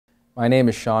My name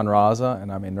is Shaan Raza,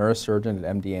 and I'm a neurosurgeon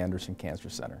at MD Anderson Cancer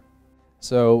Center.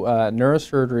 So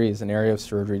neurosurgery is an area of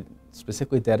surgery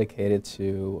specifically dedicated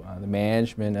to the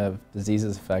management of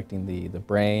diseases affecting the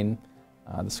brain,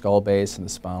 the skull base, and the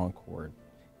spinal cord.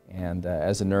 And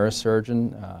as a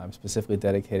neurosurgeon, I'm specifically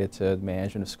dedicated to the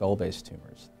management of skull-based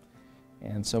tumors.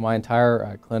 And so my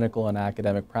entire clinical and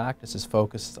academic practice is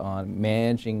focused on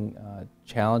managing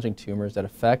challenging tumors that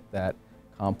affect that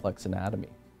complex anatomy.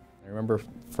 I remember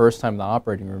the first time in the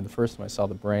operating room, the first time I saw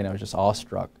the brain, I was just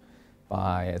awestruck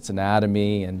by its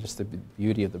anatomy and just the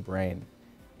beauty of the brain.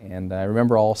 And I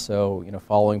remember also,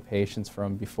 following patients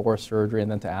from before surgery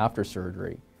and then to after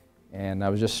surgery. And I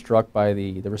was just struck by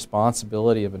the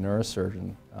responsibility of a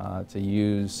neurosurgeon to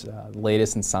use the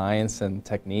latest in science and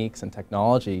techniques and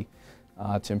technology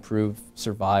to improve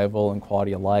survival and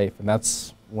quality of life. And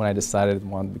that's when I decided I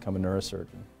wanted to become a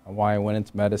neurosurgeon. Why I went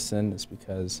into medicine is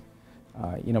because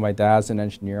my dad's an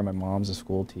engineer, my mom's a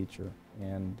school teacher.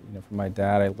 And from my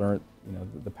dad I learned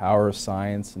the power of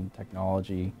science and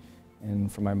technology.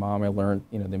 And from my mom I learned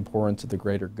the importance of the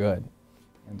greater good.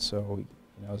 And so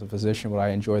as a physician, what I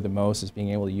enjoy the most is being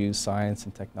able to use science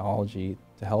and technology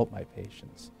to help my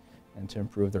patients and to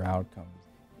improve their outcomes.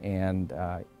 And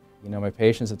my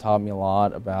patients have taught me a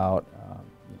lot about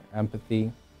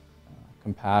empathy,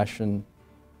 compassion,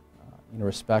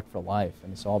 respect for life,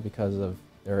 and it's all because of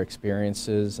their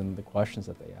experiences and the questions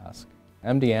that they ask.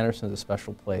 MD Anderson is a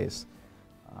special place.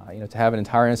 To have an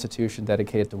entire institution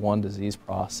dedicated to one disease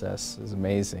process is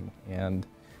amazing. And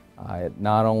it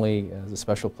not only is a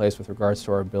special place with regards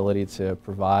to our ability to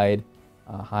provide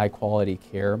high quality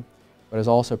care, but is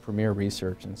also a premier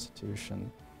research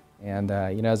institution. And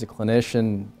as a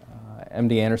clinician,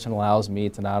 MD Anderson allows me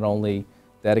to not only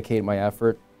dedicate my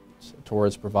effort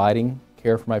towards providing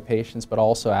care for my patients, but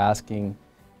also asking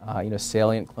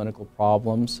salient clinical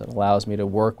problems. It allows me to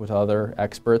work with other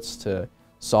experts to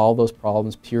solve those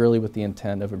problems purely with the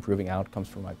intent of improving outcomes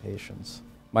for my patients.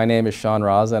 My name is Shaan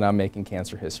Raza, and I'm making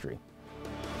cancer history.